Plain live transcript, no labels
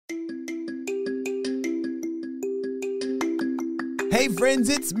Hey friends,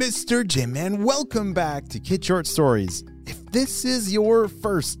 it's Mr. Jim and welcome back to Kid Short Stories. If this is your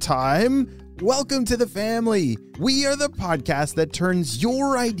first time, welcome to the family. We are the podcast that turns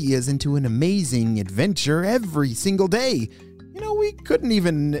your ideas into an amazing adventure every single day. You know, we couldn't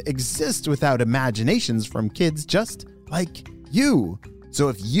even exist without imaginations from kids just like you. So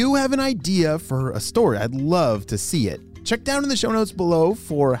if you have an idea for a story, I'd love to see it. Check down in the show notes below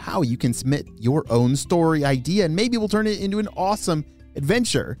for how you can submit your own story idea, and maybe we'll turn it into an awesome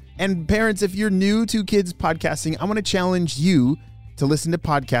adventure. And parents, if you're new to kids podcasting, I want to challenge you to listen to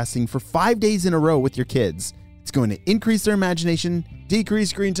podcasting for 5 days in a row with your kids. It's going to increase their imagination, decrease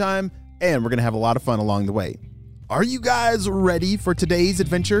screen time, and we're going to have a lot of fun along the way. Are you guys ready for today's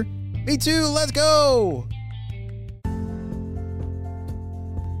adventure? Me too, let's go!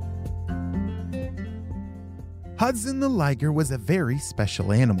 Hudson the Liger was a very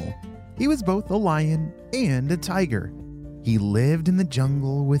special animal. He was both a lion and a tiger. He lived in the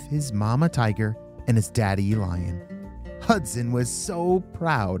jungle with his mama tiger and his daddy lion. Hudson was so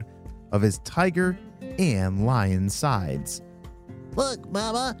proud of his tiger and lion sides. Look,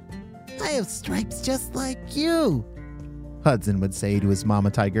 Mama, I have stripes just like you, Hudson would say to his mama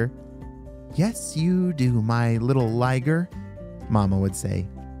tiger. Yes, you do, my little liger, Mama would say.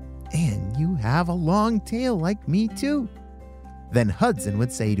 And you have a long tail like me too. Then Hudson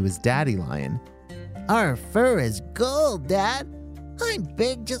would say to his daddy lion, Our fur is gold, Dad. I'm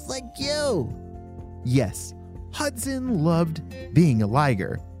big just like you. Yes, Hudson loved being a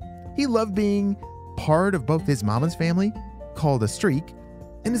liger. He loved being part of both his mama's family, called a streak,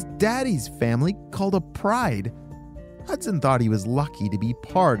 and his daddy's family, called a pride. Hudson thought he was lucky to be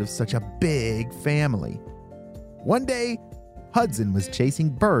part of such a big family. One day, Hudson was chasing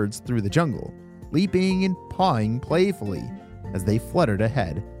birds through the jungle, leaping and pawing playfully as they fluttered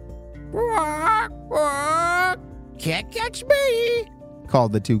ahead. Quack, quack. Can't catch me,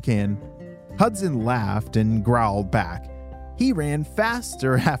 called the toucan. Hudson laughed and growled back. He ran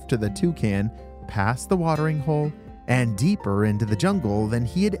faster after the toucan, past the watering hole, and deeper into the jungle than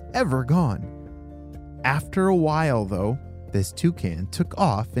he had ever gone. After a while, though, this toucan took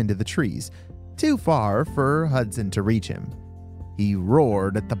off into the trees, too far for Hudson to reach him. He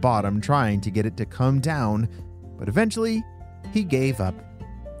roared at the bottom, trying to get it to come down, but eventually he gave up.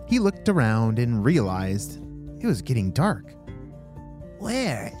 He looked around and realized it was getting dark.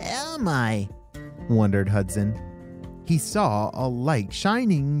 Where am I? Wondered Hudson. He saw a light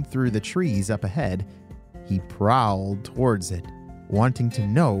shining through the trees up ahead. He prowled towards it, wanting to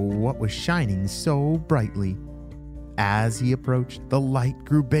know what was shining so brightly. As he approached, the light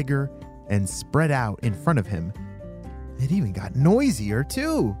grew bigger and spread out in front of him. It even got noisier,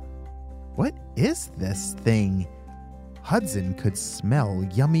 too. What is this thing? Hudson could smell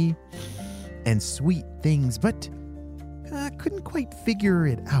yummy and sweet things, but couldn't quite figure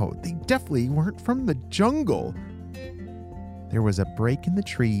it out. They definitely weren't from the jungle. There was a break in the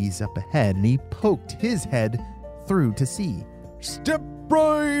trees up ahead, and he poked his head through to see. Step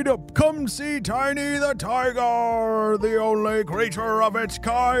right up, come see Tiny the Tiger, the only creature of its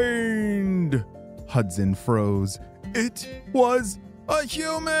kind. Hudson froze. It was a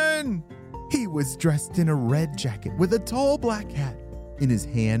human! He was dressed in a red jacket with a tall black hat. In his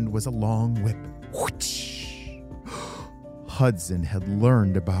hand was a long whip. Whoosh! Hudson had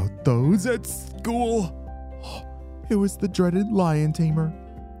learned about those at school. It was the dreaded lion tamer.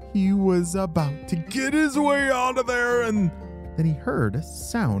 He was about to get his way out of there, and then he heard a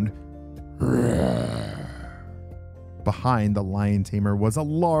sound. Behind the lion tamer was a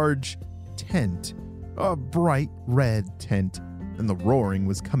large tent. A bright red tent, and the roaring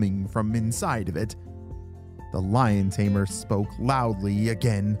was coming from inside of it. The lion tamer spoke loudly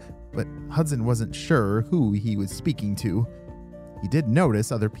again, but Hudson wasn't sure who he was speaking to. He did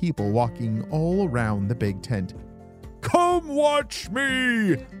notice other people walking all around the big tent. Come watch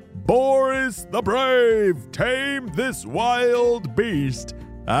me! Boris the Brave tame this wild beast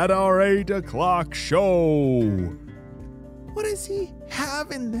at our 8 o'clock show. What does he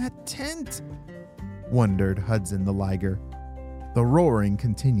have in that tent? Wondered Hudson the Liger. The roaring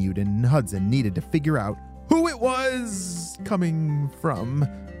continued, and Hudson needed to figure out who it was coming from.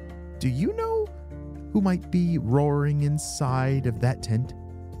 Do you know who might be roaring inside of that tent?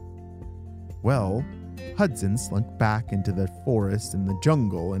 Well, Hudson slunk back into the forest and the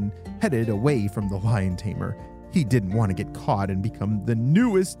jungle and headed away from the lion tamer. He didn't want to get caught and become the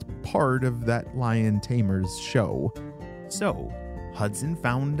newest part of that lion tamer's show. So, Hudson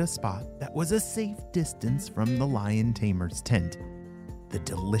found a spot that was a safe distance from the lion tamer's tent. The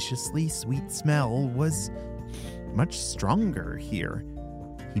deliciously sweet smell was much stronger here.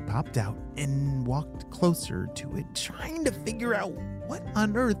 He popped out and walked closer to it, trying to figure out what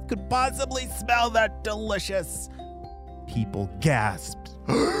on earth could possibly smell that delicious. People gasped.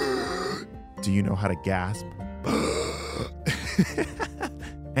 Do you know how to gasp?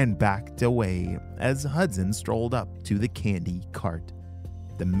 And backed away as Hudson strolled up to the candy cart.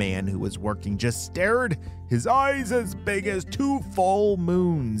 The man who was working just stared, his eyes as big as 2 full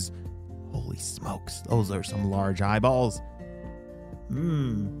moons. Holy smokes, those are some large eyeballs.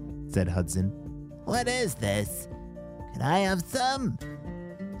 Said Hudson. What is this? Can I have some?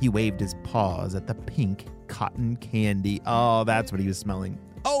 He waved his paws at the pink cotton candy. Oh, that's what he was smelling.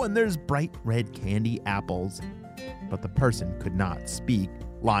 Oh, and there's bright red candy apples. But the person could not speak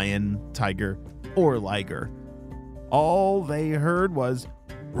lion, tiger, or liger. All they heard was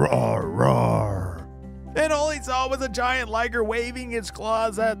roar, roar. And all he saw was a giant liger waving its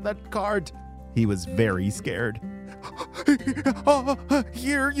claws at the cart. He was very scared.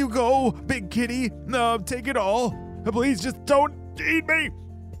 Here you go, big kitty. Take it all. Please just don't eat me,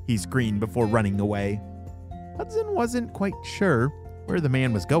 he screamed before running away. Hudson wasn't quite sure where the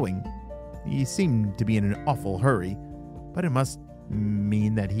man was going. He seemed to be in an awful hurry, but it must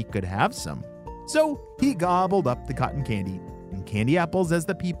mean that he could have some. So he gobbled up the cotton candy and candy apples as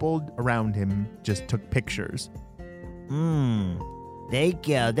the people around him just took pictures. Thank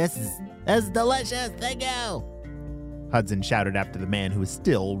you. This is delicious. Thank you. Hudson shouted after the man who was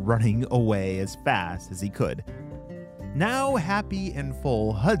still running away as fast as he could. Now happy and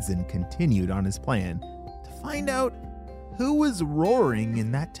full, Hudson continued on his plan to find out who was roaring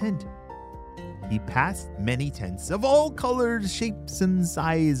in that tent. He passed many tents of all colors, shapes, and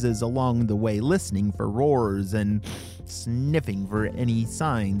sizes along the way, listening for roars and sniffing for any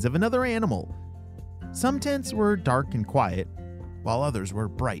signs of another animal. Some tents were dark and quiet, while others were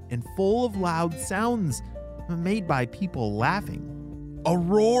bright and full of loud sounds made by people laughing. A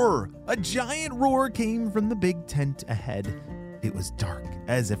roar! A giant roar came from the big tent ahead. It was dark,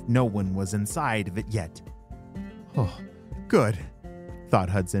 as if no one was inside of it yet. Oh, good, thought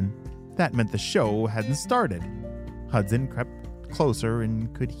Hudson. That meant the show hadn't started. Hudson crept closer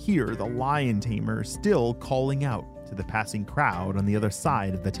and could hear the lion tamer still calling out to the passing crowd on the other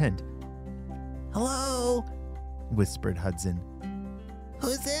side of the tent. Hello? Whispered Hudson.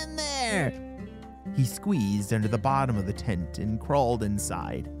 Who's in there? He squeezed under the bottom of the tent and crawled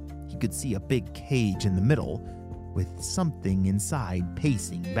inside. He could see a big cage in the middle with something inside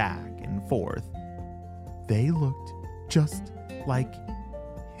pacing back and forth. They looked just like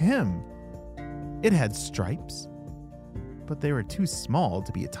him. It had stripes, but they were too small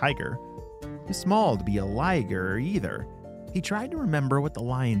to be a tiger, too small to be a liger either. He tried to remember what the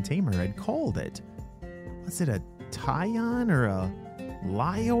lion tamer had called it. Was it a Tyon or a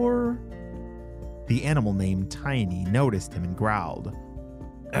Lior? The animal named Tiny noticed him and growled.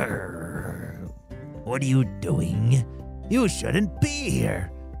 What are you doing? You shouldn't be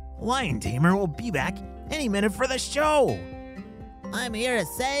here. Lion Tamer will be back any minute for the show. I'm here to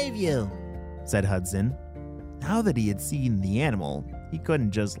save you, said Hudson. Now that he had seen the animal, he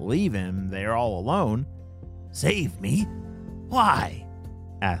couldn't just leave him there all alone. Save me? Why?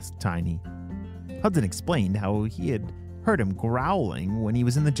 Asked Tiny. Hudson explained how he had heard him growling when he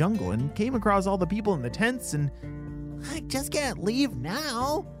was in the jungle and came across all the people in the tents and... I just can't leave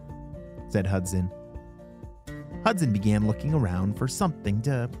now, said Hudson. Hudson began looking around for something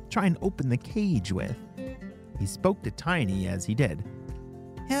to try and open the cage with. He spoke to Tiny as he did.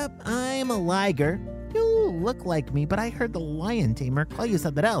 Yep, I'm a liger. You look like me, but I heard the lion tamer call you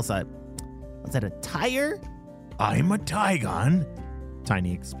something else. Was that a tiger? I'm a Tygon,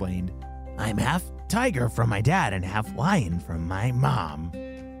 Tiny explained. I'm half tiger from my dad and half lion from my mom.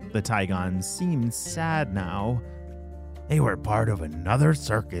 The Tygon seemed sad now. They were part of another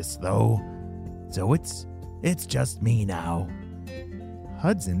circus, though, so it's just me now.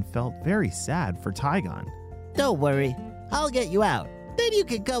 Hudson felt very sad for Tygon. Don't worry, I'll get you out. Then you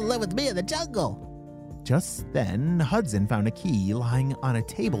can come live with me in the jungle. Just then, Hudson found a key lying on a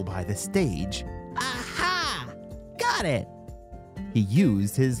table by the stage. Aha! Got it! He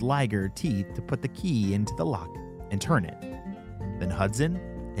used his liger teeth to put the key into the lock and turn it. Then Hudson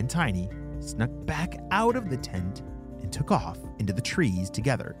and Tiny snuck back out of the tent and took off into the trees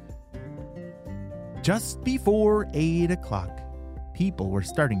together. Just before 8 o'clock, people were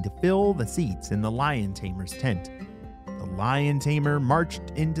starting to fill the seats in the lion tamer's tent. The lion tamer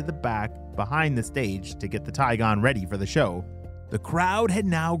marched into the back behind the stage to get the Tygon ready for the show. The crowd had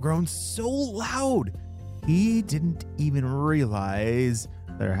now grown so loud, he didn't even realize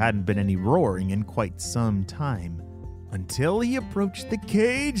there hadn't been any roaring in quite some time, until he approached the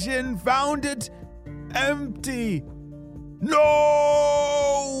cage and found it empty.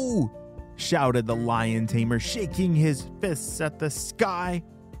 No! Shouted the lion tamer, shaking his fists at the sky.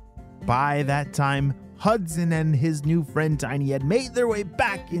 By that time, Hudson and his new friend Tiny had made their way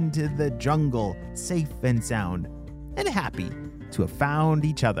back into the jungle, safe and sound, and happy to have found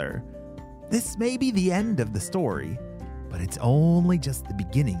each other. This may be the end of the story, but it's only just the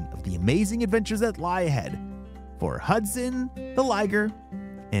beginning of the amazing adventures that lie ahead for Hudson the liger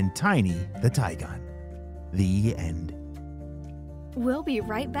and Tiny the Tygon. The end. We'll be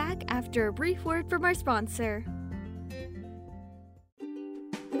right back after a brief word from our sponsor.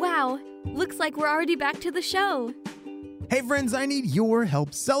 Wow, looks like we're already back to the show. Hey friends, I need your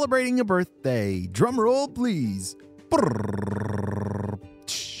help celebrating a birthday. Drum roll, please.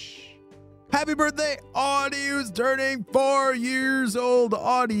 Happy birthday, Audie, who's turning 4 years old.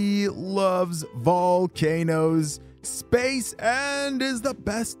 Audie loves volcanoes, space, and is the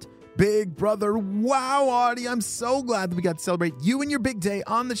best big brother. Wow, Audie, I'm so glad that we got to celebrate you and your big day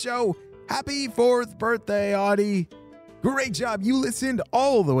on the show. Happy 4th birthday, Audie. Great job. You listened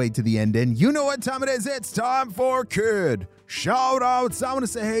all the way to the end, and you know what time it is. It's time for Kid Shout Outs. I want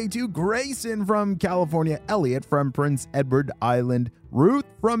to say hey to Grayson from California, Elliot from Prince Edward Island, Ruth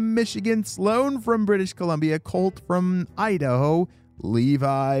from Michigan, Sloan from British Columbia, Colt from Idaho,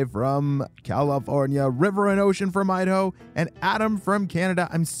 Levi from California, River and Ocean from Idaho, and Adam from Canada.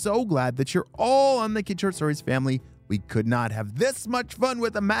 I'm so glad that you're all on the Kid Short Stories family. We could not have this much fun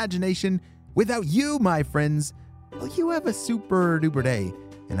with imagination without you, my friends. Well, you have a super duper day,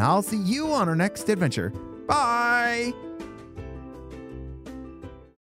 and I'll see you on our next adventure. Bye!